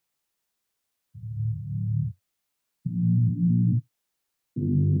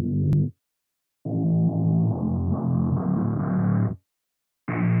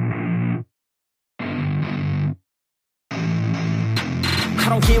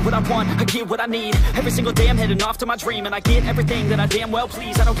get what I want, I get what I need. Every single day I'm heading off to my dream, and I get everything that I damn well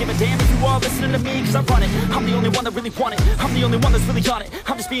please. I don't give a damn if you all listening to me, cause I run it. I'm the only one that really want it, I'm the only one that's really on it.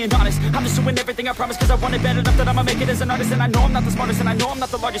 I'm just being honest, I'm just doing everything I promise, cause I want it bad enough that I'ma make it as an artist. And I know I'm not the smartest, and I know I'm not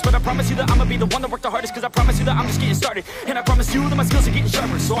the largest, but I promise you that I'ma be the one that worked the hardest. Cause I promise you that I'm just getting started, and I promise you that my skills are getting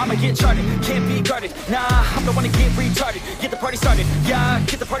sharper. So I'ma get charted, can't be guarded. Nah, I'm the one to get retarded. Get the party started, yeah,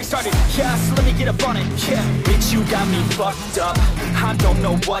 get the party started. Yeah, so let me get up on it, yeah. Bitch, you got me fucked up, I don't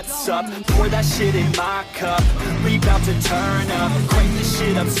know what's up. Pour that shit in my cup, we bout to turn up. Crank this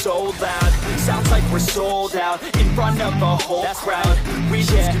shit up so loud, sounds like we're sold out. In front of a whole crowd, we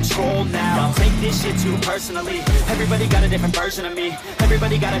lose control now. Don't take this shit too personally, everybody got a different version of me.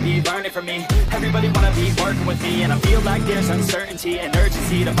 Everybody gotta be learning from me, everybody wanna be working with me. And I feel like there's uncertainty and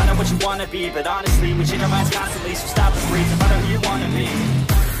urgency to find out what you wanna be. But honestly, we change our minds constantly, so stop and breathe and find out who you wanna be.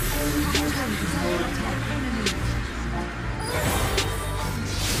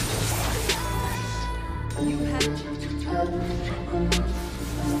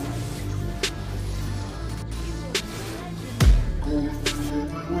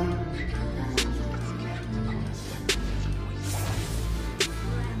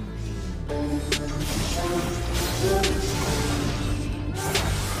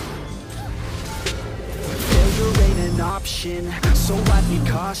 Option, so I'd be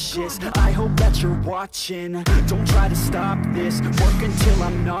cautious. I hope that you're watching. Don't try to stop this, work until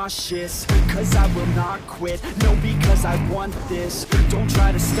I'm nauseous. Cause I will not quit, no, because I want this. Don't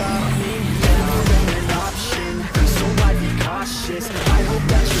try to stop me, never ain't an option. So I'd be cautious, I hope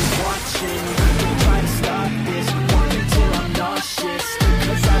that you're watching. Don't try to stop this, work until I'm nauseous.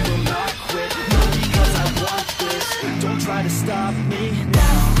 Cause I will not quit, no, because I want this. Don't try to stop me now.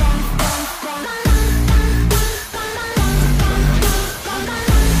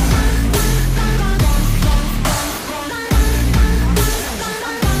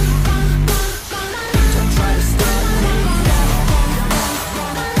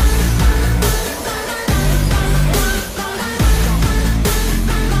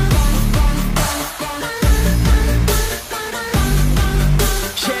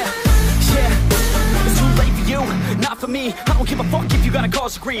 I don't give a fuck if you got a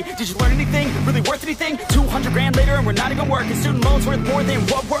college degree. Did you learn anything? Really worth anything? 200 grand later and we're not even working. Student loans worth more than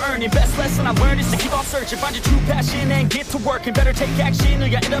what we're earning. Best lesson I learned is to keep on searching. Find your true passion and get to work. And better take action or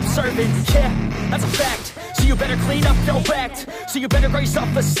you end up serving. Yeah, that's a fact. So you better clean up your act. So you better grab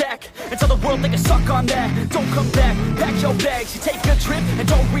yourself a sack and tell the world they can suck on that. Don't come back, pack your bags. You take a trip and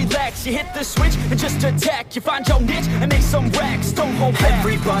don't relax. You hit the switch and just attack. You find your niche and make some racks. Don't hold back.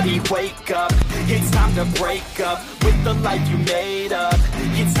 Everybody wake up, it's time to break up with the life you made up.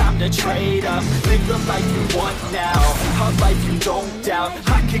 It's time to trade up, live the life you want now, a life you don't doubt.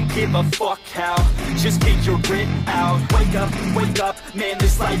 I could give a fuck how, just get your grit out. Wake up, man,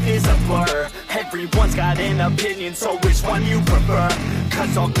 this life is a blur. Everyone's got an opinion, so which one you prefer?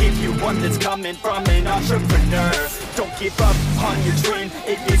 Cause I'll give you one that's coming from an entrepreneur. Don't give up on your dream,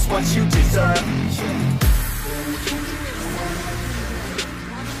 it is what you deserve.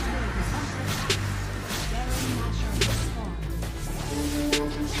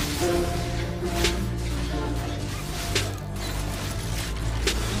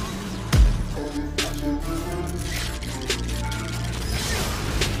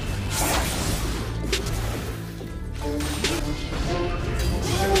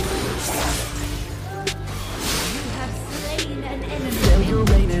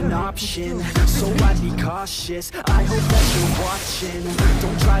 So I'd be cautious, I hope that you're watching.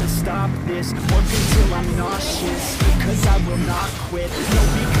 Don't try to stop this, work until I'm nauseous. Cause I will not quit, no,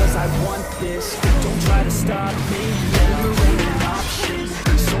 because I want this. Don't try to stop me, never ain't an option.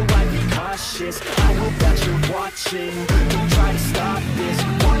 So I'd be cautious, I hope that you're watching. Don't try to stop this,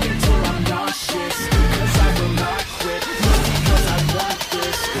 work until I'm nauseous. Cause I will not quit, no, because I want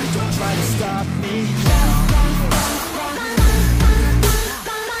this. Don't try to stop me now.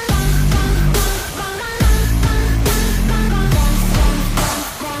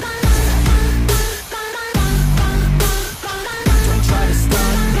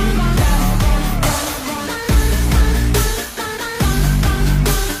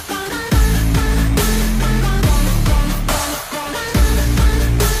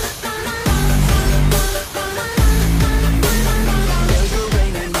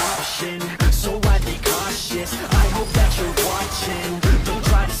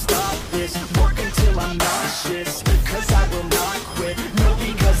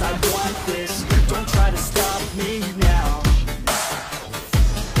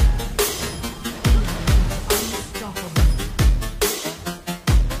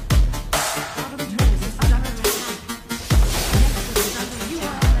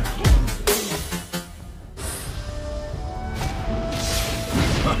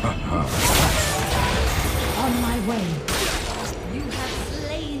 On my way. You have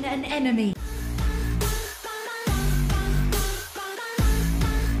slain an enemy.